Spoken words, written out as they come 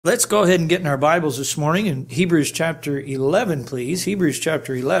Let's go ahead and get in our Bibles this morning in Hebrews chapter 11, please. Hebrews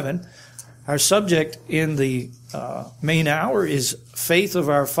chapter 11. Our subject in the main hour is faith of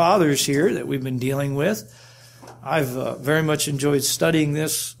our fathers here that we've been dealing with. I've very much enjoyed studying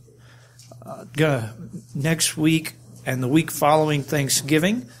this next week and the week following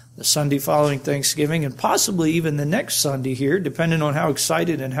Thanksgiving, the Sunday following Thanksgiving, and possibly even the next Sunday here, depending on how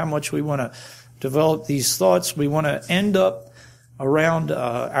excited and how much we want to develop these thoughts. We want to end up around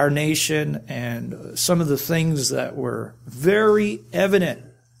our nation and some of the things that were very evident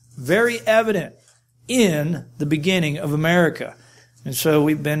in the beginning of America. And so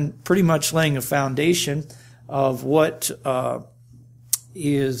we've been pretty much laying a foundation of what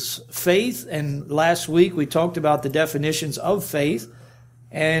is faith. And last week we talked about the definitions of faith.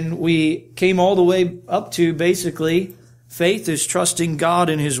 And we came all the way up to basically faith is trusting God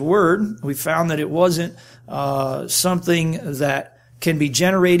in His Word. We found that it wasn't something that can be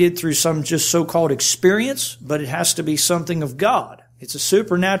generated through some just so-called experience, but it has to be something of God. It's a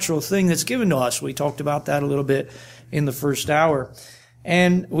supernatural thing that's given to us. We talked about that a little bit in the first hour.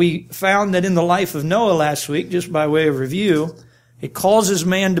 And we found that in the life of Noah last week, just by way of review, it causes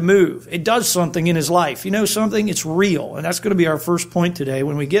man to move. It does something in his life. You know something? It's real. And that's going to be our first point today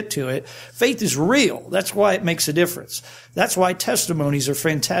when we get to it. Faith is real. That's why it makes a difference. That's why testimonies are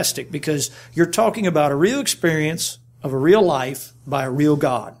fantastic, because you're talking about a real experience of a real life by a real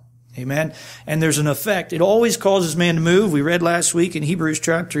God. Amen. And there's an effect. It always causes man to move. We read last week in Hebrews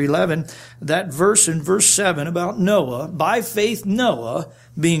chapter 11, that verse in verse 7 about Noah. By faith Noah,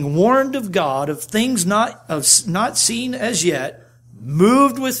 being warned of God of things not seen as yet,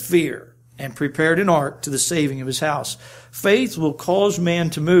 moved with fear and prepared an ark to the saving of his house. Faith will cause man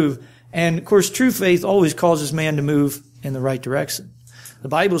to move. And of course, true faith always causes man to move in the right direction. The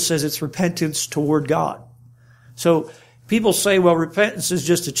Bible says it's repentance toward God. So people say, well, repentance is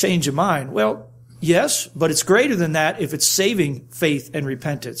just a change of mind. Well, yes, but it's greater than that if it's saving faith and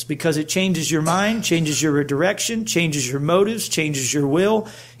repentance, because it changes your mind, changes your direction, changes your motives, changes your will.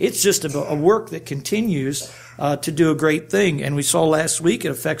 It's just a work that continues to do a great thing. And we saw last week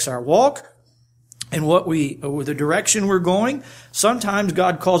it affects our walk and the direction we're going. Sometimes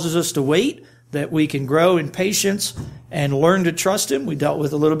God causes us to wait, that we can grow in patience and learn to trust Him. We dealt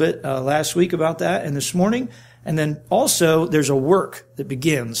with a little bit last week about that and this morning. And then also there's a work that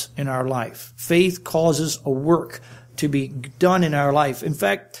begins in our life. Faith causes a work to be done in our life. In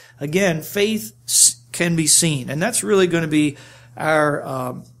fact, again, faith can be seen. And that's really going to be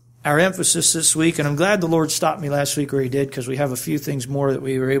our emphasis this week. And I'm glad the Lord stopped me last week where He did, because we have a few things more that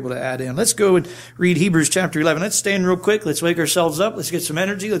we were able to add in. Let's go and read Hebrews chapter 11. Let's stand real quick. Let's wake ourselves up. Let's get some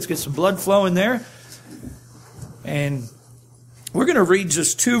energy. Let's get some blood flowing there. And we're going to read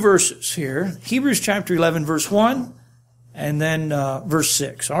just two verses here. Hebrews chapter 11, verse 1, and then verse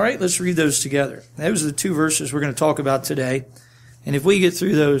 6. All right, let's read those together. Those are the two verses we're going to talk about today. And if we get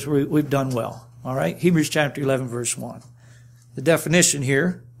through those, we've done well. All right, Hebrews chapter 11, verse 1. The definition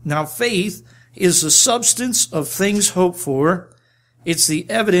here. Now, faith is the substance of things hoped for. It's the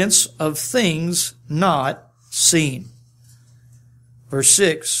evidence of things not seen. Verse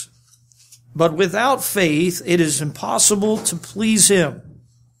 6. But without faith it is impossible to please Him.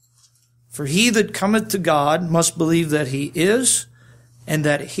 For he that cometh to God must believe that He is, and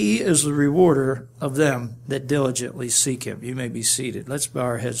that He is the rewarder of them that diligently seek Him. You may be seated. Let's bow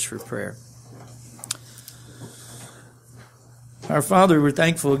our heads for prayer. Our Father, we're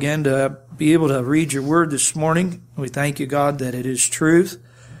thankful again to be able to read Your Word this morning. We thank You, God, that it is truth.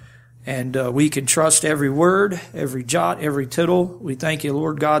 And we can trust every word, every jot, every tittle. We thank You,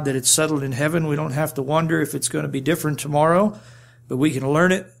 Lord God, that it's settled in heaven. We don't have to wonder if it's going to be different tomorrow, but we can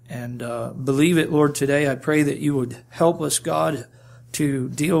learn it and believe it, Lord, today. I pray that You would help us, God, to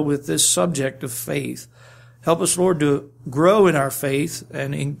deal with this subject of faith. Help us, Lord, to grow in our faith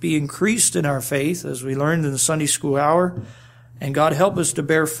and be increased in our faith as we learned in the Sunday school hour. And God, help us to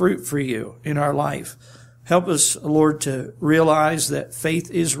bear fruit for You in our life. Help us, Lord, to realize that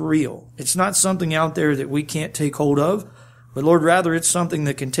faith is real. It's not something out there that we can't take hold of, but Lord, rather it's something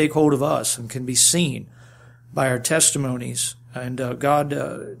that can take hold of us and can be seen by our testimonies. And God,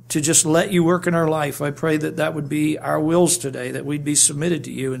 to just let You work in our life, I pray that that would be our wills today, that we'd be submitted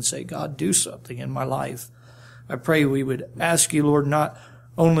to You and say, God, do something in my life. I pray we would ask You, Lord, not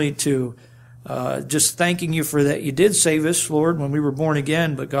only to just thanking You for that You did save us, Lord, when we were born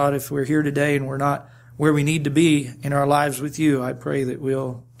again, but God, if we're here today and we're not where we need to be in our lives with You, I pray that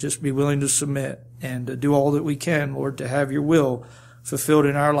we'll just be willing to submit and do all that we can, Lord, to have Your will fulfilled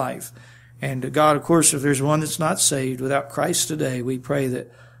in our life. And God, of course, if there's one that's not saved without Christ today, we pray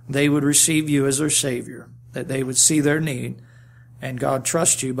that they would receive You as their Savior, that they would see their need and God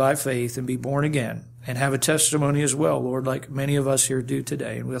trust you by faith and be born again and have a testimony as well, Lord, like many of us here do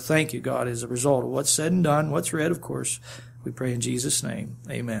today. And we'll thank you, God, as a result of what's said and done, what's read, of course. We pray in Jesus' name.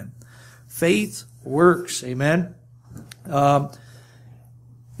 Amen. Faith works. Amen.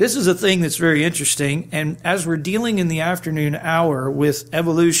 This is a thing that's very interesting, and as we're dealing in the afternoon hour with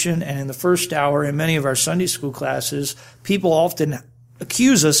evolution and in the first hour in many of our Sunday school classes, people often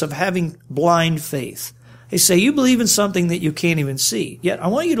accuse us of having blind faith. They say, you believe in something that you can't even see. Yet I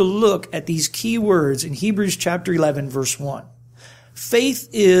want you to look at these key words in Hebrews chapter 11, verse 1. Faith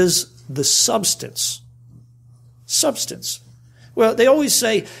is the substance. Substance. Well, they always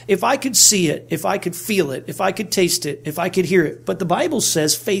say, if I could see it, if I could feel it, if I could taste it, if I could hear it. But the Bible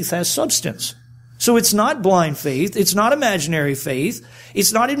says faith has substance. So it's not blind faith. It's not imaginary faith.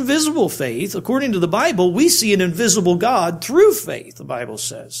 It's not invisible faith. According to the Bible, we see an invisible God through faith, the Bible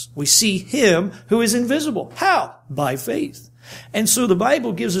says. We see Him who is invisible. How? By faith. And so the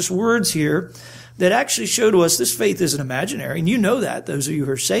Bible gives us words here that actually show to us this faith isn't imaginary. And you know that, those of you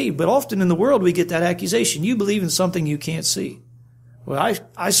who are saved. But often in the world we get that accusation. You believe in something you can't see. Well,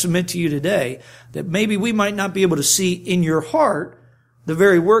 I submit to you today that maybe we might not be able to see in your heart the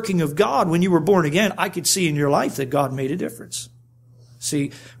very working of God when you were born again. I could see in your life that God made a difference.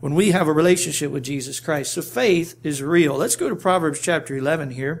 See, when we have a relationship with Jesus Christ, so faith is real. Let's go to Proverbs chapter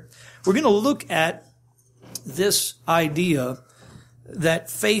 11 here. We're going to look at this idea that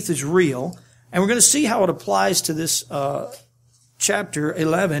faith is real, and we're going to see how it applies to this chapter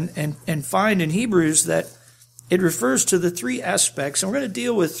 11 and find in Hebrews that it refers to the three aspects, and we're going to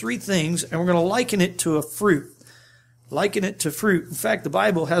deal with three things, and we're going to liken it to a fruit. Liken it to fruit. In fact, the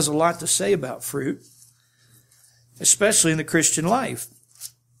Bible has a lot to say about fruit, especially in the Christian life.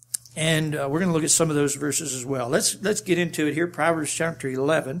 And we're going to look at some of those verses as well. Let's get into it here. Proverbs chapter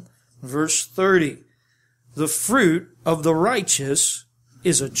 11, verse 30. The fruit of the righteous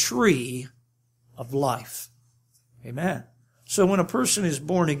is a tree of life. Amen. So when a person is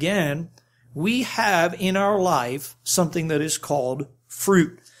born again, we have in our life something that is called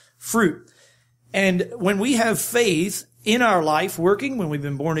fruit. Fruit. And when we have faith in our life working, when we've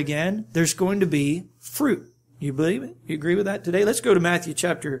been born again, there's going to be fruit. You believe it? You agree with that today? Let's go to Matthew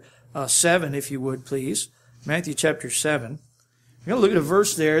chapter 7, if you would, please. Matthew chapter 7. We're going to look at a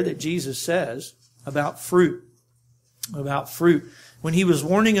verse there that Jesus says about fruit. About fruit. When he was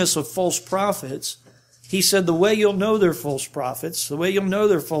warning us of false prophets, he said the way you'll know they're false prophets, the way you'll know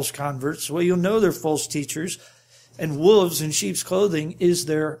they're false converts, the way you'll know they're false teachers and wolves in sheep's clothing is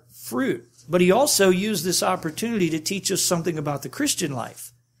their fruit. But he also used this opportunity to teach us something about the Christian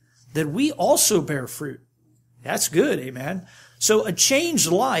life, that we also bear fruit. That's good, amen. So a changed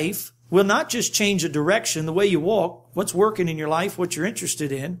life will not just change a direction, the way you walk, what's working in your life, what you're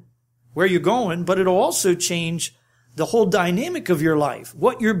interested in, where you're going, but it'll also change the whole dynamic of your life,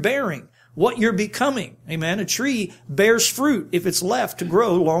 what you're bearing, what you're becoming. Amen. A tree bears fruit if it's left to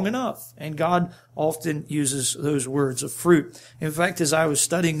grow long enough. And God often uses those words of fruit. In fact, as I was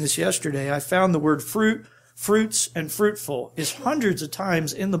studying this yesterday, I found the word fruit, fruits, and fruitful is hundreds of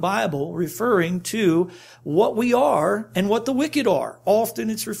times in the Bible referring to what we are and what the wicked are. Often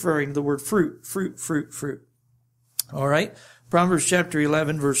it's referring to the word fruit, fruit, fruit, fruit. All right. Proverbs chapter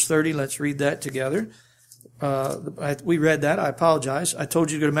 11, verse 30. Let's read that together. We read that. I apologize. I told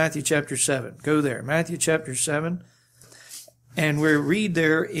you to go to Matthew chapter 7. Go there. Matthew chapter 7. And we read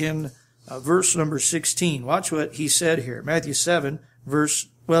there in verse number 16. Watch what he said here. Matthew 7,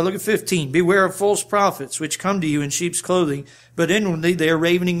 look at 15. Beware of false prophets, which come to you in sheep's clothing, but inwardly they are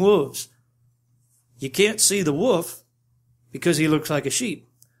ravening wolves. You can't see the wolf because he looks like a sheep,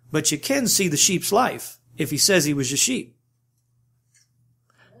 but you can see the sheep's life if he says he was a sheep.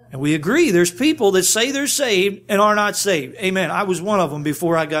 And we agree there's people that say they're saved and are not saved. Amen. I was one of them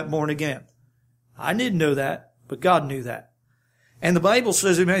before I got born again. I didn't know that, but God knew that. And the Bible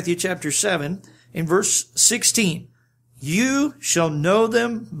says in Matthew chapter 7, in verse 16, you shall know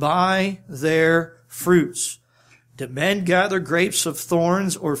them by their fruits. Do men gather grapes of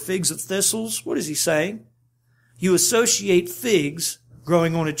thorns or figs of thistles? What is he saying? You associate figs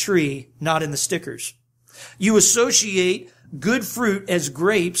growing on a tree, not in the stickers. You associate good fruit as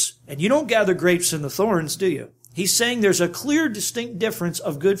grapes, and you don't gather grapes in the thorns, do you? He's saying there's a clear, distinct difference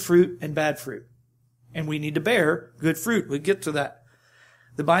of good fruit and bad fruit. And we need to bear good fruit. We'll get to that.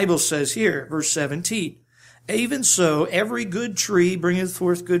 The Bible says here, verse 17, even so, every good tree bringeth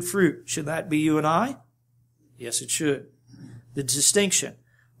forth good fruit. Should that be you and I? Yes, it should. The distinction.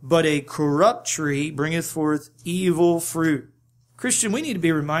 But a corrupt tree bringeth forth evil fruit. Christian, we need to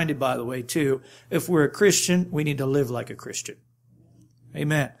be reminded, by the way, too, if we're a Christian, we need to live like a Christian.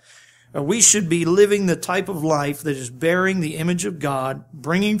 Amen. We should be living the type of life that is bearing the image of God,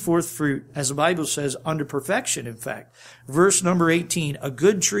 bringing forth fruit, as the Bible says, unto perfection, in fact. Verse number 18, a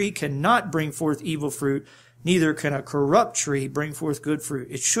good tree cannot bring forth evil fruit, neither can a corrupt tree bring forth good fruit.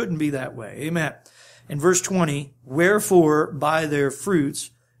 It shouldn't be that way. Amen. In verse 20, wherefore by their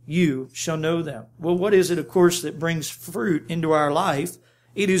fruits you shall know them. Well, what is it, of course, that brings fruit into our life?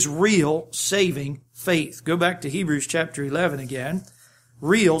 It is real saving faith. Go back to Hebrews chapter 11 again.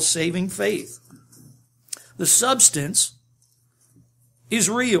 Real saving faith. The substance is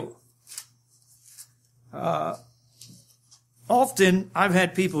real. Often I've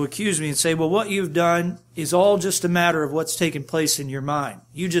had people accuse me and say, well, what you've done is all just a matter of what's taken place in your mind.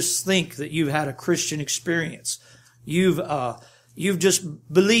 You just think that you've had a Christian experience. You've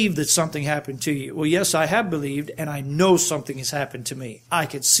just believed that something happened to you. Well, yes, I have believed, and I know something has happened to me. I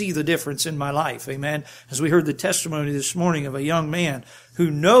could see the difference in my life. Amen. As we heard the testimony this morning of a young man who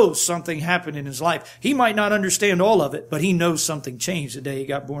knows something happened in his life. He might not understand all of it, but he knows something changed the day he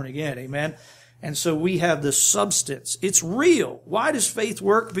got born again. Amen. And so we have the substance. It's real. Why does faith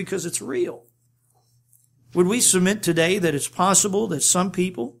work? Because it's real. Would we submit today that it's possible that some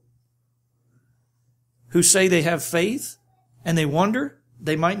people who say they have faith and they wonder,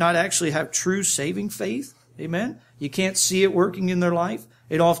 they might not actually have true saving faith? Amen? You can't see it working in their life.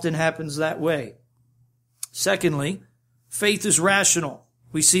 It often happens that way. Secondly, faith is rational.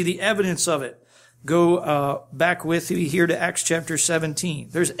 We see the evidence of it. Go back with me here to Acts chapter 17.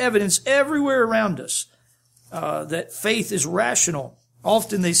 There's evidence everywhere around us that faith is rational.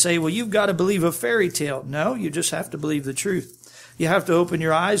 Often they say, well, you've got to believe a fairy tale. No, you just have to believe the truth. You have to open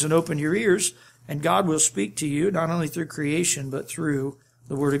your eyes and open your ears, and God will speak to you, not only through creation, but through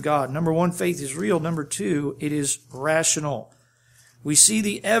the Word of God. Number one, faith is real. Number two, it is rational. We see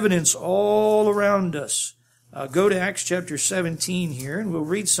the evidence all around us. Go to Acts chapter 17 here, and we'll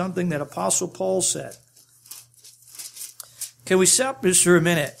read something that Apostle Paul said. Can we stop just for a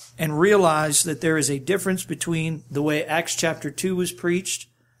minute and realize that there is a difference between the way Acts chapter 2 was preached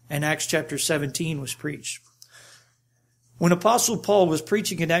and Acts chapter 17 was preached? When Apostle Paul was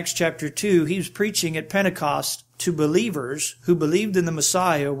preaching in Acts chapter 2, he was preaching at Pentecost to believers who believed in the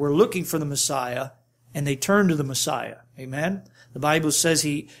Messiah, were looking for the Messiah, and they turned to the Messiah. Amen? The Bible says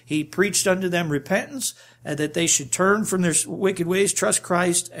he preached unto them repentance, and that they should turn from their wicked ways, trust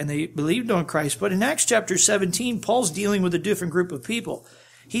Christ, and they believed on Christ. But in Acts chapter 17, Paul's dealing with a different group of people.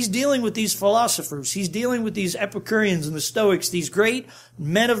 He's dealing with these philosophers. He's dealing with these Epicureans and the Stoics, these great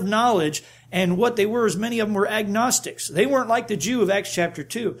men of knowledge, and what they were is many of them were agnostics. They weren't like the Jew of Acts chapter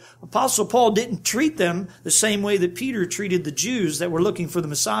 2. Apostle Paul didn't treat them the same way that Peter treated the Jews that were looking for the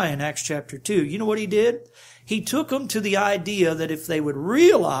Messiah in Acts chapter 2. You know what he did? He took them to the idea that if they would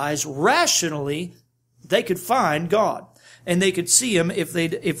realize rationally, they could find God. And they could see Him if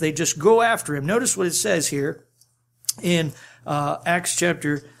they just go after Him. Notice what it says here in Acts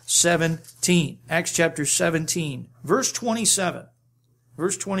chapter 17. Acts chapter 17, verse 27.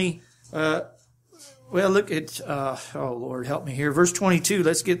 Verse 20, well, look at, oh Lord, help me here. Verse 22,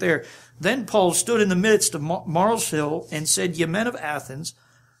 let's get there. Then Paul stood in the midst of Mars Hill and said, Ye men of Athens,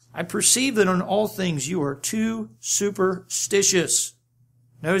 I perceive that in all things you are too superstitious.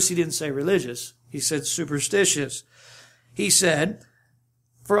 Notice he didn't say religious. He said superstitious. He said,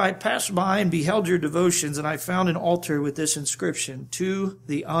 For I passed by and beheld your devotions, and I found an altar with this inscription, To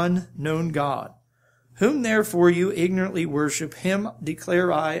the unknown God. Whom therefore you ignorantly worship, him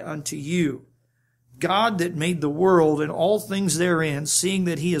declare I unto you. God that made the world and all things therein, seeing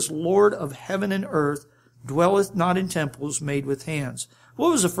that he is Lord of heaven and earth, dwelleth not in temples made with hands.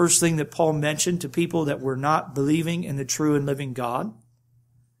 What was the first thing that Paul mentioned to people that were not believing in the true and living God?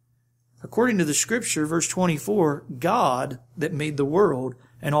 According to the Scripture, verse 24, God that made the world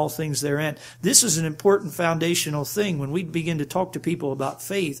and all things therein. This is an important foundational thing when we begin to talk to people about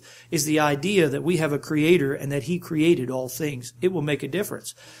faith, is the idea that we have a Creator and that He created all things. It will make a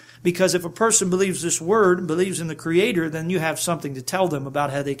difference. Because if a person believes this Word, believes in the Creator, then you have something to tell them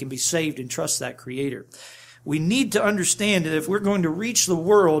about how they can be saved and trust that Creator. We need to understand that if we're going to reach the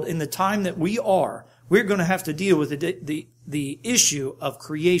world in the time that we are, we're going to have to deal with the issue of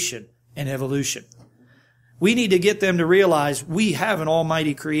creation and evolution. We need to get them to realize we have an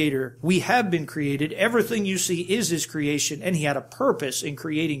almighty Creator. We have been created. Everything you see is His creation, and He had a purpose in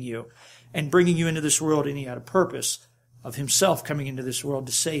creating you and bringing you into this world, and He had a purpose of Himself coming into this world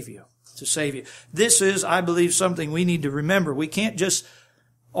to save you. This is, I believe, something we need to remember. We can't just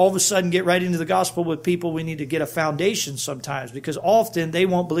all of a sudden get right into the gospel with people. We need to get a foundation sometimes, because often they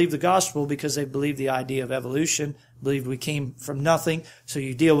won't believe the gospel because they believe the idea of evolution, believe we came from nothing. So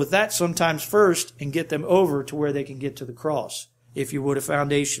you deal with that sometimes first and get them over to where they can get to the cross. if you would, a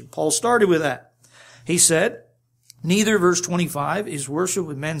foundation. Paul started with that. He said, neither, verse 25, is worship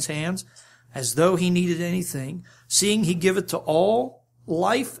with men's hands as though he needed anything, seeing he giveth to all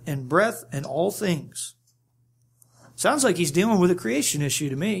life and breath and all things. Sounds like he's dealing with a creation issue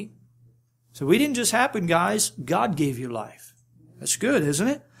to me. So we didn't just happen, guys. God gave you life. That's good, isn't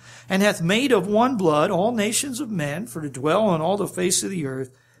it? And hath made of one blood all nations of men for to dwell on all the face of the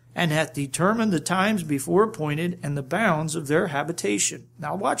earth, and hath determined the times before appointed and the bounds of their habitation.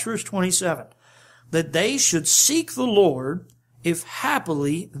 Now watch verse 27. That they should seek the Lord, if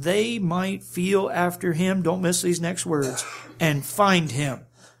happily they might feel after him, don't miss these next words, and find him,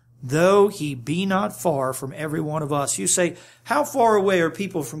 though he be not far from every one of us. You say, how far away are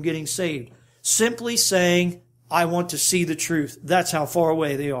people from getting saved? Simply saying, I want to see the truth. That's how far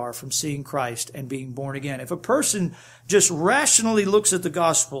away they are from seeing Christ and being born again. If a person just rationally looks at the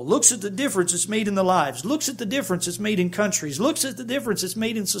gospel, looks at the difference it's made in the lives, looks at the difference it's made in countries, looks at the difference it's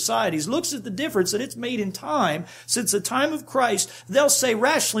made in societies, looks at the difference that it's made in time, since the time of Christ, they'll say,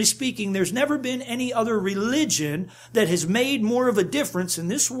 rationally speaking, there's never been any other religion that has made more of a difference in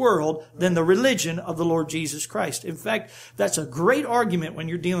this world than the religion of the Lord Jesus Christ. In fact, that's a great argument when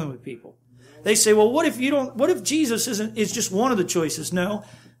you're dealing with people. They say, well, what if Jesus is just one of the choices? No,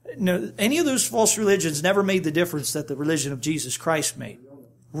 any of those false religions never made the difference that the religion of Jesus Christ made.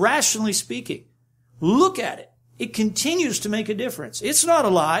 Rationally speaking, look at it. It continues to make a difference. It's not a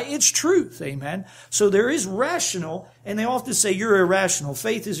lie. It's truth. Amen. So there is rational, and they often say you're irrational.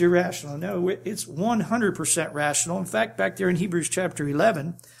 Faith is irrational. No, it's 100% rational. In fact, back there in Hebrews chapter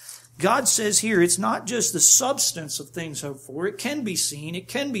 11, God says here, it's not just the substance of things hoped for. It can be seen, it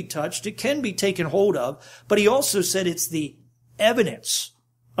can be touched, it can be taken hold of, but he also said it's the evidence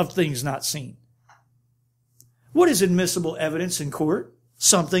of things not seen. What is admissible evidence in court?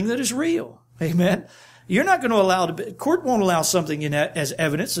 Something that is real. Amen. You're not going to allow, court won't allow something in as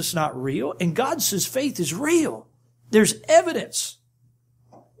evidence that's not real, and God says faith is real. There's evidence.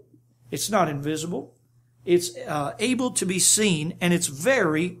 It's not invisible. It's able to be seen, and it's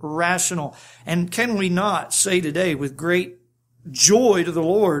very rational. And can we not say today with great joy to the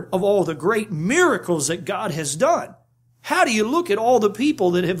Lord of all the great miracles that God has done? How do you look at all the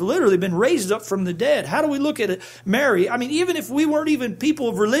people that have literally been raised up from the dead? How do we look at Mary? I mean, even if we weren't even people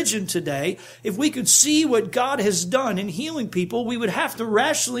of religion today, if we could see what God has done in healing people, we would have to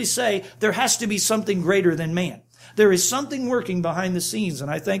rationally say there has to be something greater than man. There is something working behind the scenes,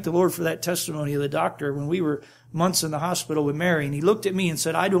 and I thank the Lord for that testimony of the doctor when we were months in the hospital with Mary, and he looked at me and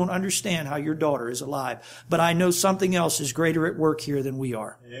said, I don't understand how your daughter is alive, but I know something else is greater at work here than we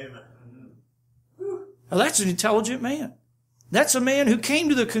are. Amen. Now, that's an intelligent man. That's a man who came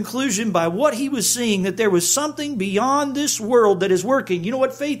to the conclusion by what he was seeing that there was something beyond this world that is working. You know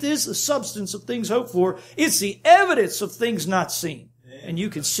what faith is? The substance of things hoped for. It's the evidence of things not seen. And you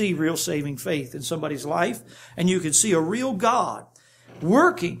can see real saving faith in somebody's life, and you can see a real God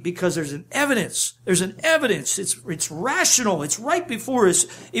working because there's an evidence. There's an evidence. It's rational. It's right before us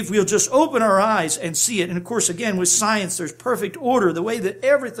if we'll just open our eyes and see it. And of course, again, with science, there's perfect order, the way that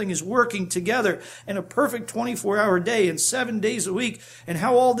everything is working together in a perfect 24-hour day and 7 days a week, and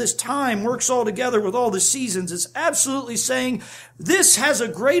how all this time works all together with all the seasons. It's absolutely saying this has a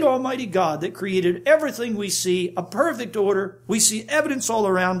great almighty God that created everything we see, a perfect order. We see evidence all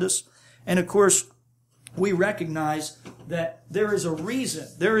around us. And of course, we recognize that there is a reason.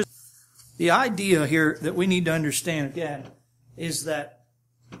 There is the idea here that we need to understand again is that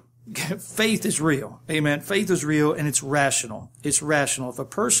faith is real. Amen. Faith is real and it's rational. It's rational. If a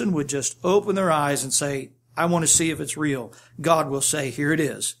person would just open their eyes and say, I want to see if it's real, God will say, here it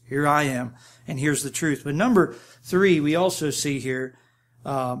is. Here I am. And here's the truth. But number 3, we also see here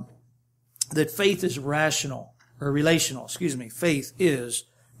that faith is rational or relational. Faith is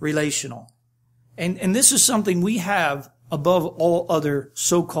relational. And this is something we have above all other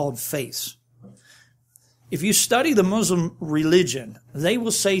so-called faiths. If you study the Muslim religion, they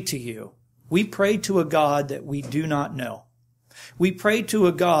will say to you, we pray to a God that we do not know. We pray to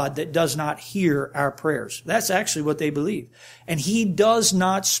a God that does not hear our prayers. That's actually what they believe. And he does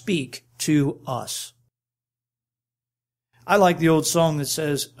not speak to us. I like the old song that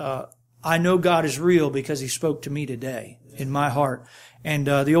says, I know God is real because he spoke to me today in my heart. And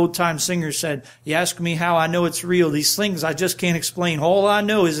the old-time singer said, you ask me how I know it's real. These things I just can't explain. All I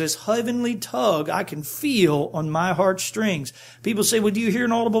know is this heavenly tug I can feel on my heartstrings. People say, well, do you hear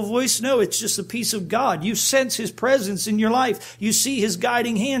an audible voice? No, it's just the peace of God. You sense his presence in your life. You see his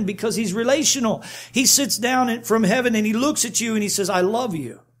guiding hand because he's relational. He sits down from heaven and he looks at you and he says, I love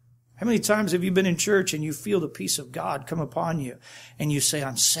you. How many times have you been in church and you feel the peace of God come upon you and you say,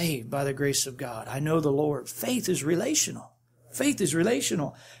 I'm saved by the grace of God. I know the Lord. Faith is relational. Faith is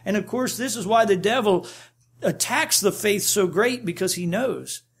relational. And of course, this is why the devil attacks the faith so great, because he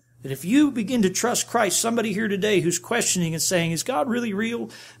knows that if you begin to trust Christ, somebody here today who's questioning and saying, is God really real?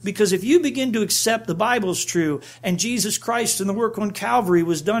 Because if you begin to accept the Bible's true and Jesus Christ and the work on Calvary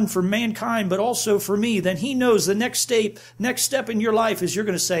was done for mankind, but also for me, then he knows the next step in your life is you're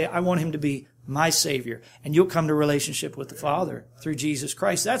going to say, I want him to be my Savior. And you'll come to relationship with the Father through Jesus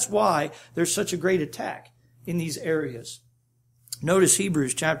Christ. That's why there's such a great attack in these areas. Notice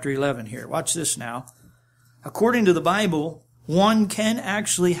Hebrews chapter 11 here. Watch this now. According to the Bible, one can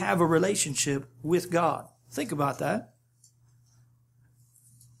actually have a relationship with God. Think about that.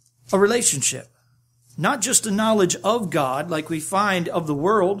 A relationship. Not just a knowledge of God like we find of the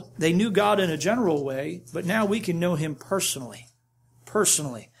world. They knew God in a general way, but now we can know him personally.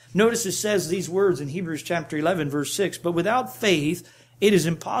 Personally. Notice it says these words in Hebrews chapter 11 verse 6, but without faith it is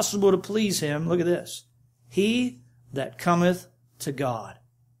impossible to please him. Look at this. He that cometh to God.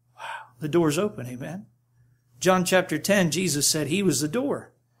 Wow. The door's open. Amen. John chapter 10, Jesus said he was the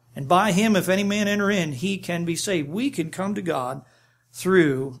door. And by him, if any man enter in, he can be saved. We can come to God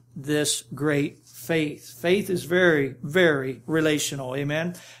through this great faith. Faith is very, very relational.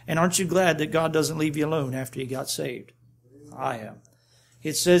 Amen. And aren't you glad that God doesn't leave you alone after you got saved? I am.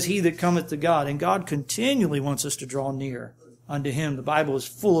 It says he that cometh to God. And God continually wants us to draw near unto him. The Bible is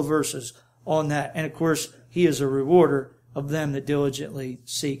full of verses on that. And of course, he is a rewarder of them that diligently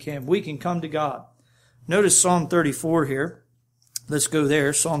seek him. We can come to God. Notice Psalm 34 here. Let's go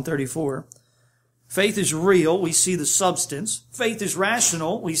there. Psalm 34. Faith is real. We see the substance. Faith is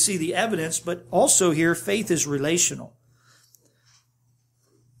rational. We see the evidence. But also here, faith is relational.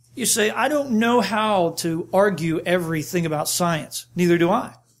 You say, I don't know how to argue everything about science. Neither do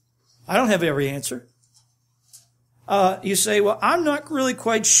I. I don't have every answer. You say, well, I'm not really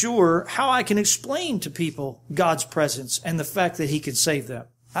quite sure how I can explain to people God's presence and the fact that he can save them.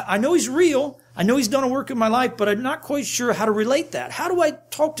 I know he's real. I know he's done a work in my life, but I'm not quite sure how to relate that. How do I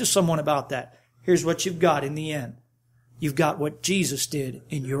talk to someone about that? Here's what you've got in the end. You've got what Jesus did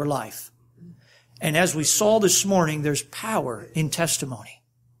in your life. And as we saw this morning, there's power in testimony.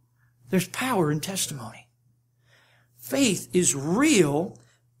 There's power in testimony. Faith is real,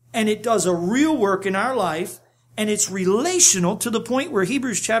 and it does a real work in our life. And it's relational to the point where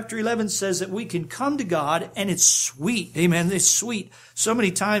Hebrews chapter 11 says that we can come to God, and it's sweet. Amen. It's sweet. So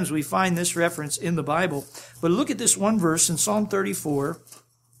many times we find this reference in the Bible. But look at this one verse in Psalm 34.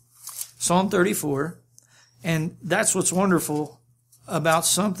 Psalm 34. And that's what's wonderful about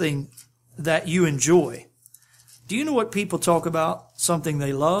something that you enjoy. Do you know what people talk about? Something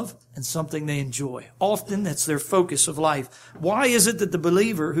they love and something they enjoy. Often that's their focus of life. Why is it that the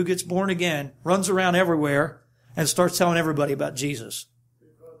believer who gets born again runs around everywhere and starts telling everybody about Jesus?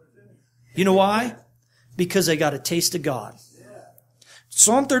 You know why? Because they got a taste of God.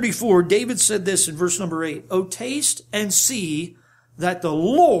 Psalm 34, David said this in verse number 8. Oh, taste and see that the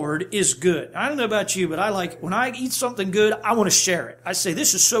Lord is good. I don't know about you, but I like, when I eat something good, I want to share it. I say,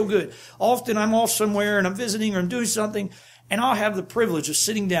 this is so good. Often I'm off somewhere and I'm visiting or I'm doing something, and I'll have the privilege of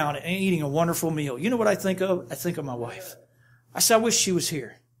sitting down and eating a wonderful meal. You know what I think of? I think of my wife. I say, I wish she was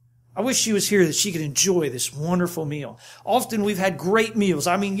here. I wish she was here that she could enjoy this wonderful meal. Often we've had great meals.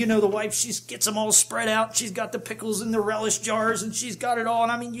 I mean, you know, the wife, she gets them all spread out. She's got the pickles in the relish jars and she's got it all.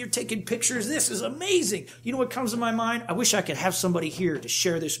 And I mean, you're taking pictures. This is amazing. You know what comes to my mind? I wish I could have somebody here to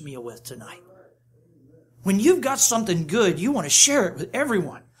share this meal with tonight. When you've got something good, you want to share it with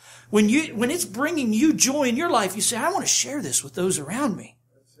everyone. When it's bringing you joy in your life, you say, I want to share this with those around me.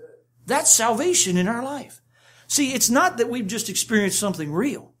 That's salvation in our life. See, it's not that we've just experienced something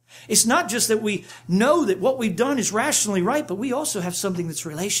real. It's not just that we know that what we've done is rationally right, but we also have something that's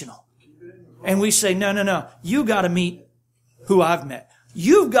relational. And we say, no. You got to meet who I've met.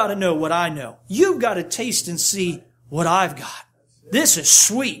 You've got to know what I know. You've got to taste and see what I've got. This is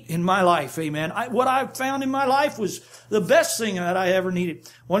sweet in my life. Amen. What I found in my life was the best thing that I ever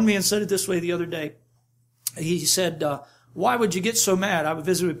needed. One man said it this way the other day. He said, why would you get so mad? I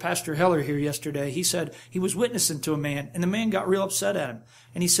visited with Pastor Heller here yesterday. He said he was witnessing to a man, and the man got real upset at him.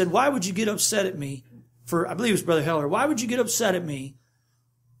 And he said, why would you get upset at me for, I believe it was Brother Heller, why would you get upset at me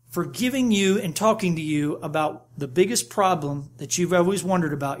for giving you and talking to you about the biggest problem that you've always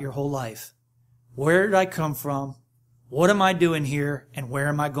wondered about your whole life? Where did I come from? What am I doing here? And where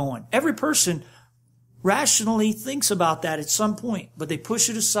am I going? Every person rationally thinks about that at some point, but they push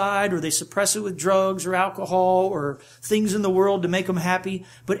it aside or they suppress it with drugs or alcohol or things in the world to make them happy.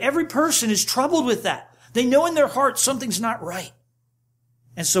 But every person is troubled with that. They know in their heart something's not right.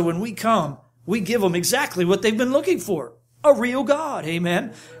 And so when we come, we give them exactly what they've been looking for. a real God.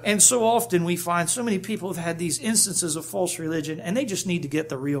 Amen. And so often we find so many people have had these instances of false religion, and they just need to get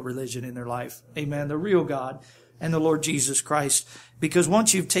the real religion in their life. Amen. The real God and the Lord Jesus Christ. Because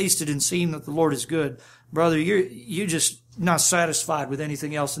once you've tasted and seen that the Lord is good, brother, you're just not satisfied with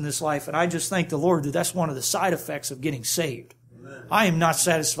anything else in this life. And I just thank the Lord that that's one of the side effects of getting saved. Amen. I am not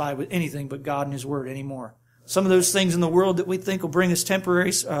satisfied with anything but God and His Word anymore. Some of those things in the world that we think will bring us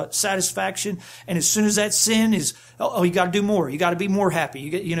temporary satisfaction, and as soon as that sin is, you got to do more. You got to be more happy.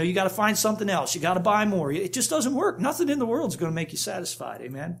 You got to find something else. You got to buy more. It just doesn't work. Nothing in the world is going to make you satisfied.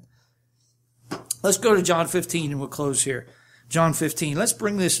 Amen. Let's go to John 15 and we'll close here. John 15. Let's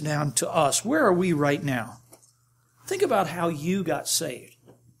bring this down to us. Where are we right now? Think about how you got saved.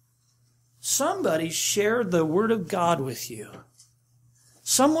 Somebody shared the Word of God with you.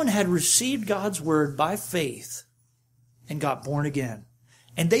 Someone had received God's Word by faith and got born again.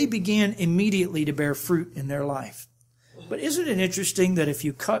 And they began immediately to bear fruit in their life. But isn't it interesting that if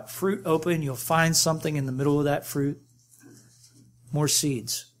you cut fruit open, you'll find something in the middle of that fruit? More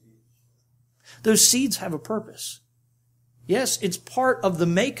seeds. Those seeds have a purpose. Yes, it's part of the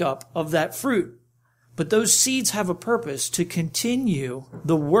makeup of that fruit. But those seeds have a purpose to continue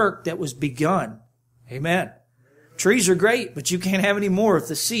the work that was begun. Amen. Trees are great, but you can't have any more if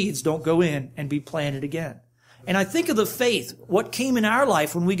the seeds don't go in and be planted again. And I think of the faith, what came in our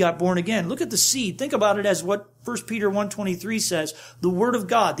life when we got born again. Look at the seed. Think about it as what 1 Peter 1:23 says, the Word of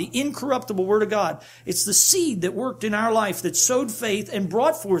God, the incorruptible Word of God. It's the seed that worked in our life that sowed faith and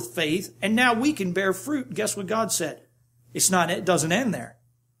brought forth faith, and now we can bear fruit. And guess what God said? It doesn't end there.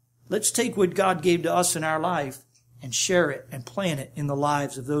 Let's take what God gave to us in our life and share it and plant it in the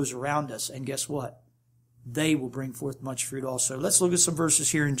lives of those around us. And guess what? They will bring forth much fruit also. Let's look at some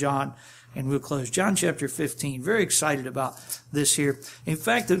verses here in John, and we'll close. John chapter 15. Very excited about this here. In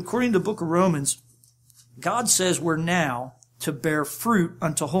fact, according to the book of Romans, God says we're now to bear fruit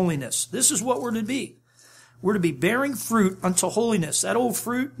unto holiness. This is what we're to be. We're to be bearing fruit unto holiness. That old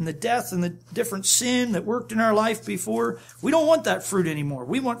fruit and the death and the different sin that worked in our life before, we don't want that fruit anymore.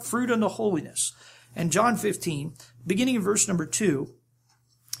 We want fruit unto holiness. And John 15, beginning in verse number 2,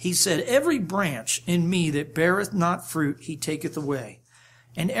 he said, every branch in me that beareth not fruit, he taketh away.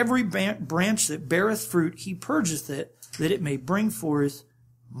 And every branch that beareth fruit, he purgeth it, that it may bring forth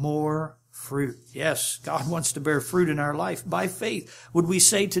more fruit. Yes, God wants to bear fruit in our life by faith. Would we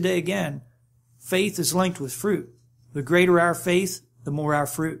say today again, faith is linked with fruit. The greater our faith, the more our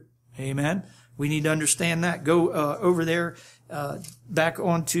fruit. Amen. We need to understand that. Go over there, back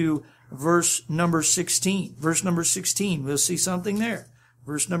onto verse number 16. Verse number 16. We'll see something there.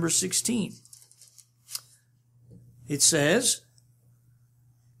 Verse number 16. It says,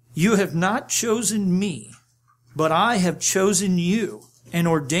 you have not chosen me, but I have chosen you and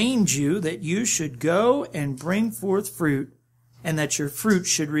ordained you that you should go and bring forth fruit, and that your fruit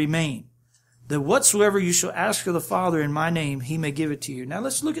should remain. That whatsoever you shall ask of the Father in my name, he may give it to you. Now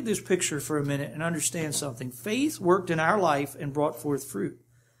let's look at this picture for a minute and understand something. Faith worked in our life and brought forth fruit.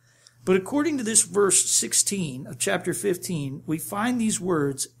 But according to this verse 16 of chapter 15, we find these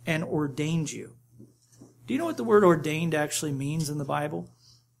words, and ordained you. Do you know what the word ordained actually means in the Bible?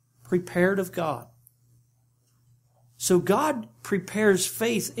 Prepared of God. So God prepares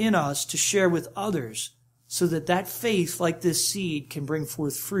faith in us to share with others, so that that faith, like this seed, can bring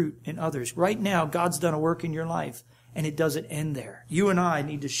forth fruit in others. Right now, God's done a work in your life, and it doesn't end there. You and I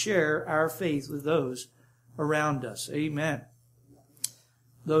need to share our faith with those around us. Amen.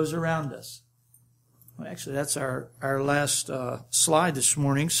 Those around us. Well, actually, that's our last slide this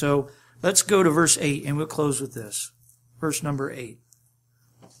morning. So let's go to verse 8, and we'll close with this. Verse number 8.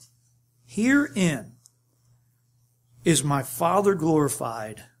 Herein is my Father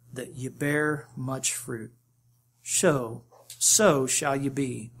glorified, that ye bear much fruit. So shall you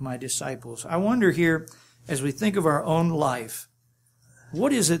be my disciples. I wonder here, as we think of our own life,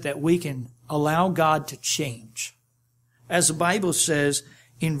 what is it that we can allow God to change? As the Bible says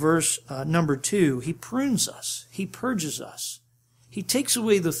in verse number 2, he prunes us. He purges us. He takes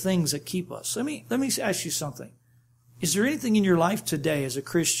away the things that keep us. Let me ask you something. Is there anything in your life today as a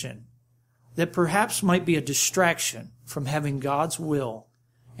Christian that perhaps might be a distraction from having God's will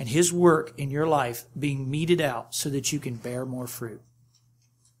and His work in your life being meted out so that you can bear more fruit?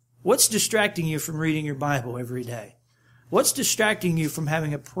 What's distracting you from reading your Bible every day? What's distracting you from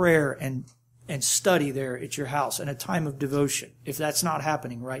having a prayer and study there at your house and a time of devotion, if that's not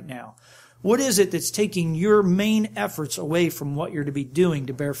happening right now? What is it that's taking your main efforts away from what you're to be doing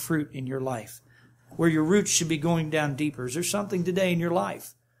to bear fruit in your life, where your roots should be going down deeper? Is there something today in your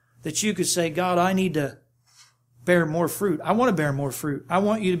life that you could say, God, I need to bear more fruit. I want to bear more fruit. I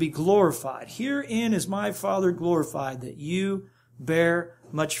want you to be glorified. Herein is my Father glorified, that you bear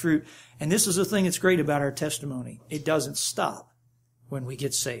much fruit. And this is the thing that's great about our testimony. It doesn't stop when we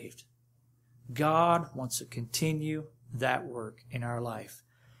get saved. God wants to continue that work in our life.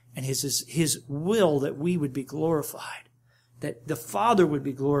 And His will that we would be glorified, that the Father would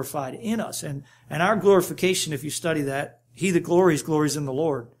be glorified in us. And our glorification, if you study that, he that glories in the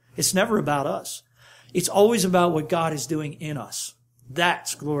Lord. It's never about us. It's always about what God is doing in us.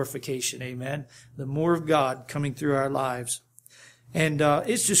 That's glorification, amen. The more of God coming through our lives. And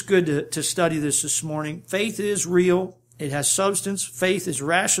it's just good to study this morning. Faith is real. It has substance. Faith is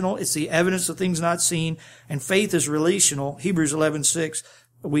rational. It's the evidence of things not seen. And faith is relational. Hebrews 11:6.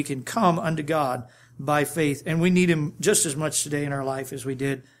 We can come unto God by faith. And we need Him just as much today in our life as we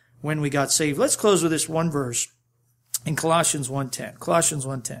did when we got saved. Let's close with this one verse in Colossians 1:10. Colossians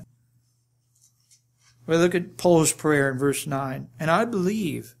 1:10. We look at Paul's prayer in verse 9. And I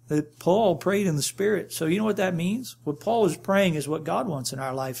believe that Paul prayed in the Spirit. So you know what that means? What Paul is praying is what God wants in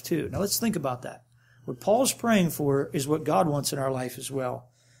our life too. Now let's think about that. What Paul's praying for is what God wants in our life as well.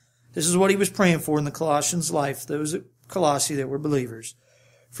 This is what he was praying for in the Colossians' life, those at Colossae that were believers.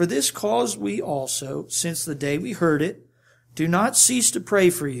 For this cause we also, since the day we heard it, do not cease to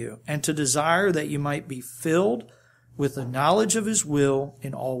pray for you, and to desire that you might be filled with the knowledge of His will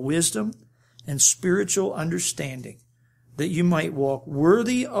in all wisdom and spiritual understanding, that you might walk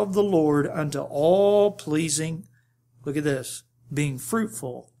worthy of the Lord unto all pleasing, look at this, being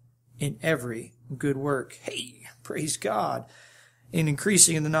fruitful in every good work. Hey, praise God. In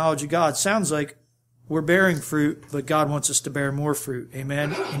increasing in the knowledge of God. Sounds like we're bearing fruit, but God wants us to bear more fruit.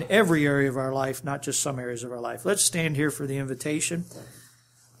 Amen. In every area of our life, not just some areas of our life. Let's stand here for the invitation.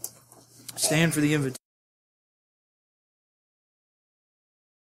 Stand for the invitation.